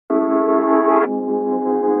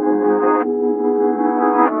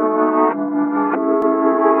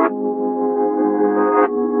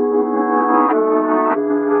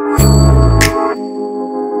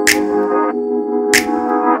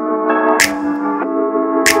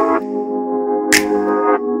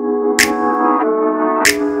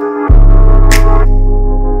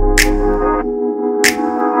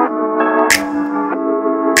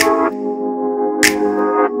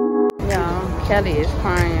Everybody is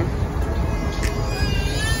crying.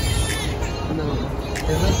 No.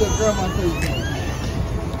 And let your grandma tell you something.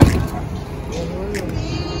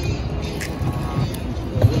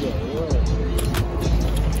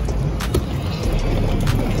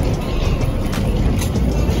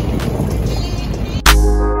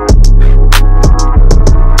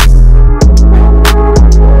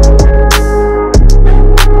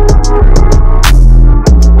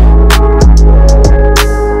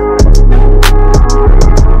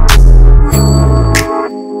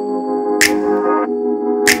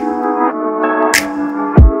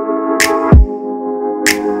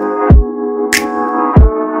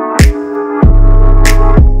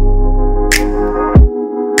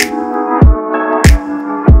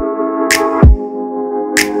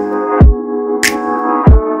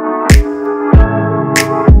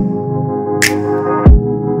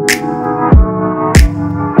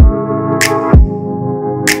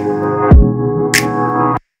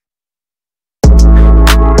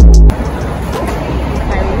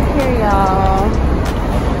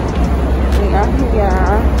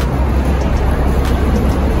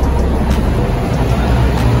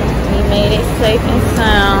 Safe and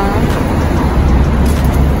sound.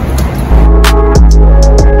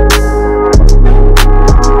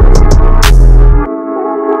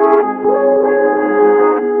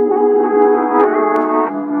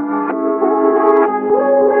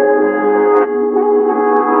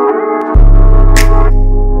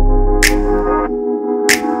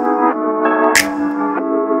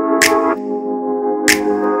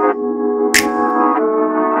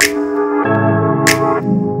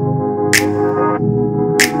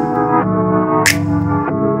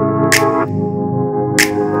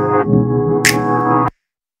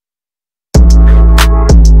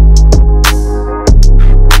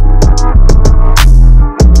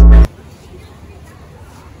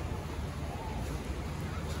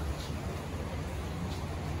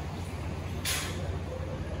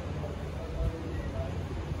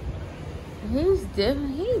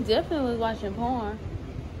 He definitely was watching porn.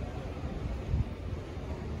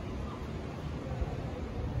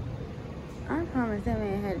 I promise that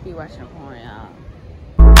man had to be watching porn, y'all.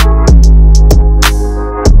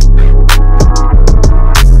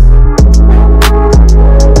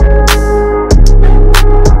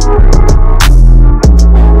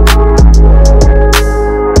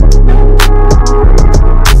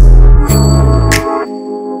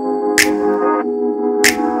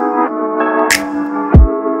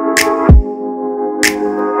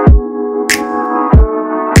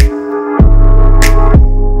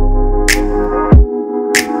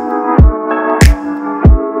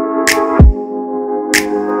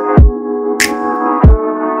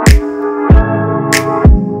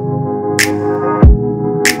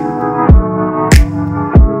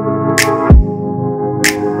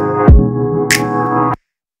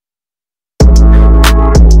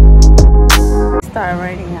 Start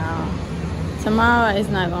raining, y'all. Tomorrow it's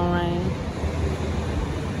not gonna rain.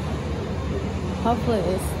 Hopefully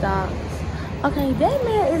it stops. Okay, that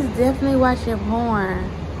man is definitely watching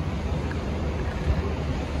porn,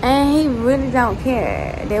 and he really don't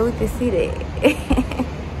care that we can see that.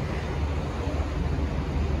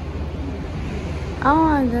 Oh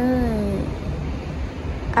my god.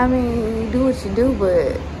 I mean, you do what you do,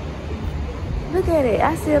 but look at it.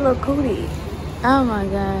 I see a little cootie. Oh my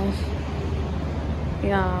gosh.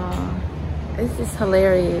 Y'all, this is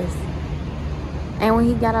hilarious. And when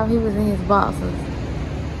he got off, he was in his boxers.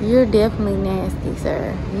 You're definitely nasty,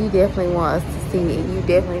 sir. You definitely want us to see it. You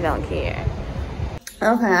definitely don't care.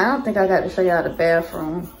 Okay, I don't think I got to show y'all the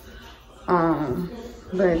bathroom.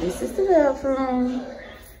 But this is the bathroom.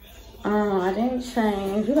 I didn't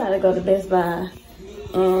change. We gotta go to Best Buy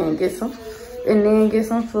and get some, and then get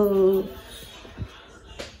some food.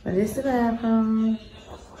 But this is the bathroom.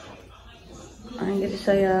 I didn't get to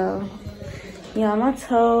show y'all. Yeah, my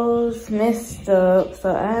toes messed up,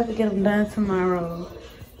 so I have to get them done tomorrow.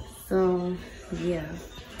 So, yeah.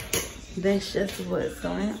 That's just what's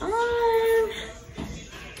going on.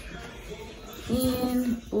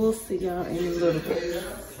 And we'll see y'all in a little bit.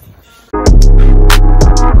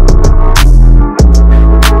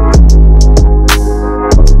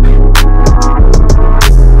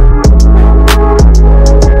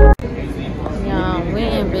 Y'all, we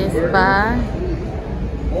in Best Buy.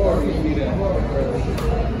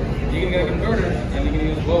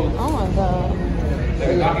 Oh my god.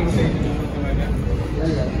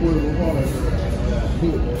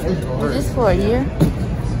 Is this for a year?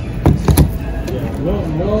 Yeah,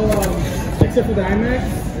 no, except for the iMac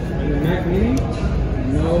and the Mac Mini,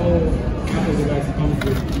 no Apple device comes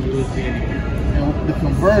with USB. And the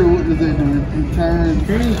converter, what does it do? It turns.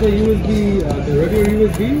 Turns the USB, the regular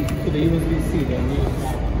USB to the USB-C. Then do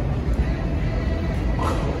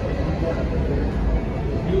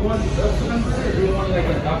you want the converter or do you want like a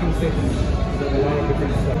docking station? There's a lot of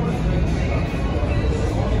different stuff.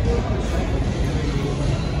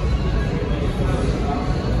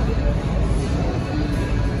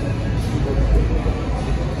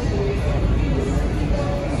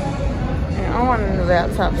 I want a new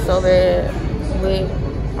laptop so bad with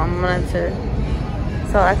a monitor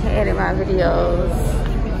so I can edit my videos.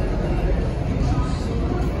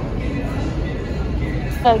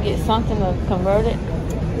 So get something to convert it.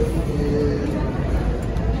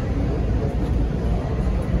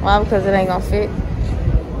 Why? Because it ain't gonna fit.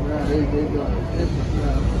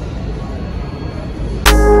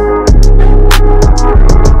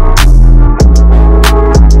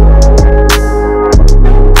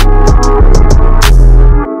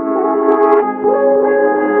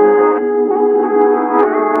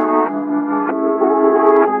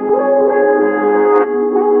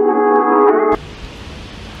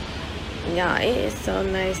 Y'all, it is so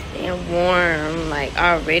nice and warm, like,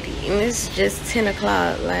 already, and it's just 10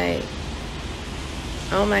 o'clock, like,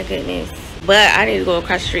 oh my goodness. But I need to go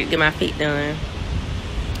across the street to get my feet done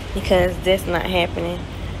because that's not happening.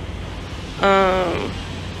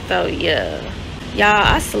 So yeah, y'all,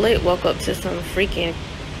 I woke up to some freaking,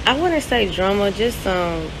 I wouldn't say drama, just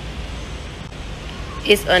some,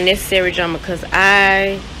 it's unnecessary drama because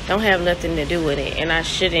I don't have nothing to do with it, and I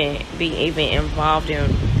shouldn't be even involved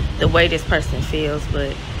in the way this person feels.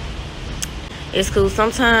 But it's cool.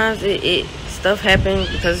 Sometimes stuff happens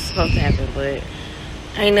because it's supposed to happen, but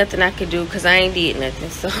ain't nothing I could do because I ain't did nothing.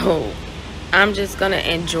 So I'm just gonna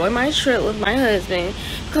enjoy my trip with my husband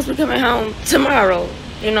because we're coming home tomorrow.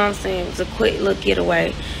 You know what I'm saying? It's a quick little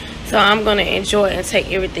getaway, so I'm gonna enjoy and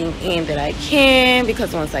take everything in that I can,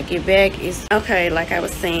 because once I get back, it's okay, like I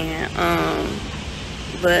was saying.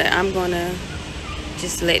 But I'm gonna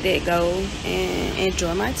just let that go and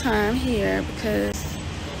enjoy my time here because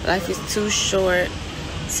life is too short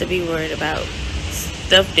to be worried about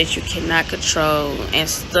stuff that you cannot control and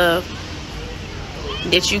stuff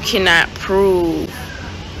that you cannot prove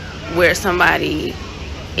where somebody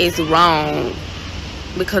is wrong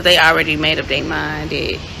because they already made up their mind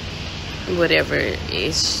that whatever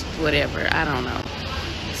is whatever. I don't know.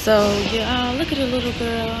 So yeah, look at the little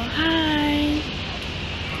girl. Hi.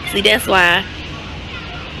 See, that's why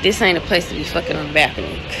this ain't a place to be fucking on the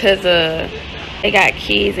balcony, because they got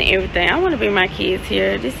kids and everything. I want to bring my kids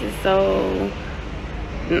here. This is so,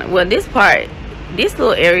 well, this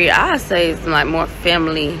little area I say is like more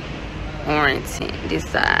family oriented. This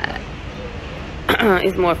side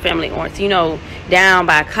is more family oriented. You know, down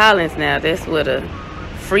by Collins now, that's where the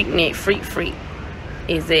freak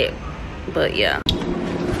is at. But yeah,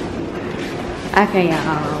 okay,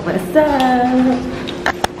 y'all, what's up?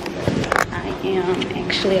 I am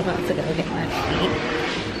actually about to go get my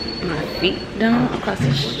feet done across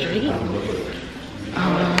the street.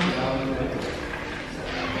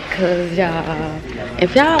 Cause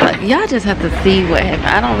y'all just have to see what happened.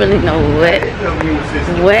 I don't really know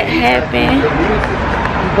what happened,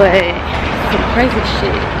 but some crazy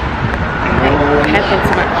shit like happened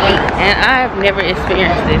to my feet, and I've never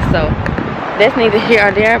experienced this, so that's neither here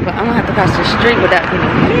or there. But I'm gonna have to cross the street without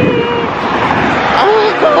getting hit.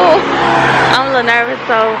 Oh, I'm a little nervous,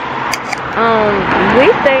 so we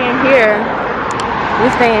staying here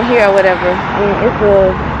or whatever. It's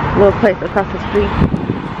a little place across the street.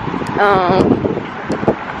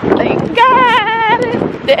 Thank God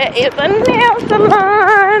there is a nail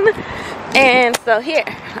salon, and so here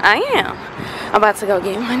I am. I'm about to go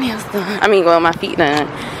get my nails done. I mean, my feet done,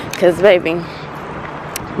 cause baby,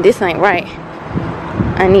 this ain't right.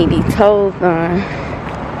 I need these toes done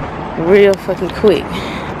real fucking quick.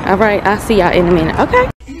 All right, I'll see y'all in a minute. Okay.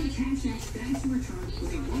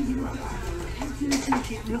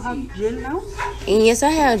 You have gel now? Yes, I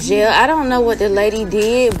have gel. I don't know what the lady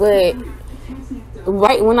did, but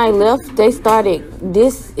right when I left, they started.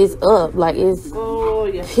 This is up, like it's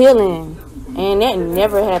peeling, and that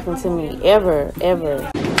never happened to me ever.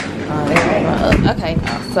 Okay,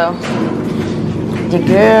 so the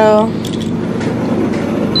girl,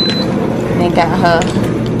 they got her.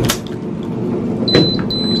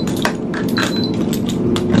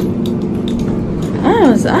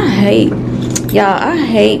 I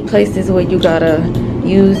hate places where you gotta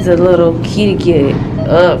use the little key to get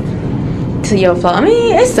up to your phone. I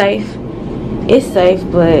mean, it's safe,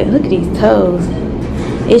 but look at these toes.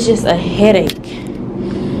 It's just a headache.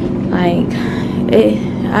 Like,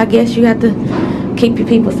 I guess you have to keep your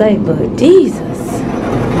people safe, but Jesus,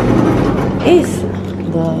 it's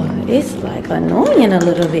annoying a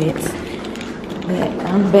little bit. But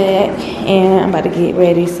I'm back and I'm about to get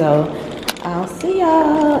ready, so I'll see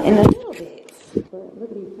y'all in a little bit. But look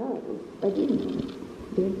at these towels again.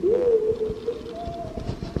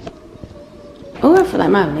 Oh, I feel like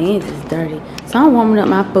my lens is dirty. So I'm warming up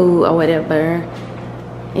my food or whatever.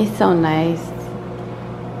 It's so nice.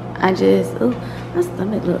 Oh, my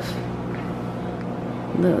stomach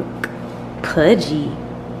look pudgy.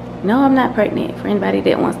 No, I'm not pregnant, for anybody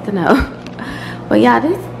that wants to know. But y'all,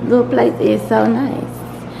 this little place is so nice.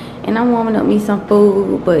 And I'm warming up me some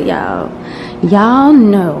food, but y'all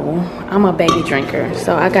know I'm a baby drinker.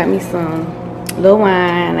 So I got me some little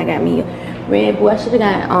wine. I got me Red Bull. I should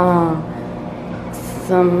have got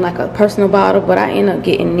some like a personal bottle, but I ended up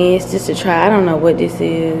getting this just to try. I don't know what this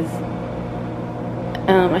is.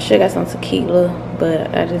 I should have got some tequila,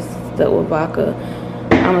 but I just stuck with vodka.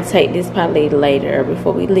 I'm gonna take this probably later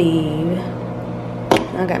before we leave.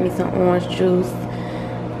 I got me some orange juice.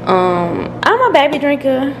 I'm a baby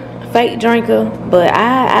drinker, fake drinker, but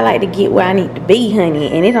I like to get where I need to be, honey,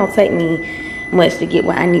 and it don't take me much to get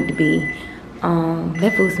where I need to be.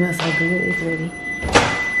 That food smells so good. It's ready.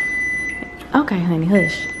 Okay, honey,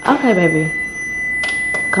 hush. Okay, baby,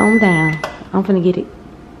 calm down. I'm finna get it.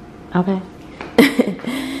 Okay.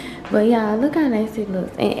 But yeah, look how nice it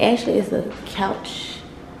looks. And actually, it's a couch,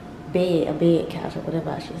 a bed couch, or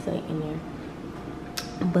whatever I should say in there.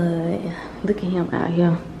 But look at him out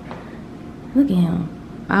here. Look at him,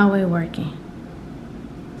 always working.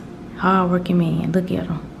 Hard-working man. Look at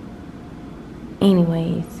him.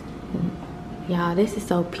 Anyways, y'all, this is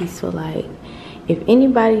so peaceful. Like, if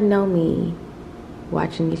anybody know me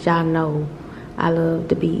watching this, y'all know I love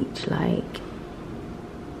the beach. Like,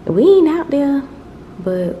 we ain't out there,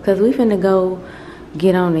 but because we finna go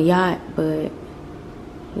get on the yacht, but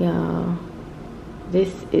y'all,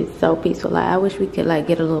 this is so peaceful. Like, I wish we could like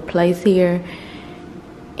get a little place here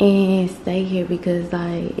and stay here, because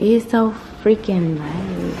like it's so freaking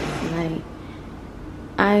nice. Like,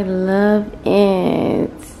 I love it.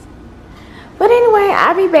 But anyway,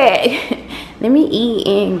 I'll be back. Let me eat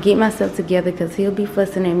and get myself together, because he'll be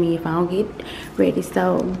fussing at me if I don't get ready.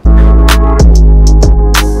 So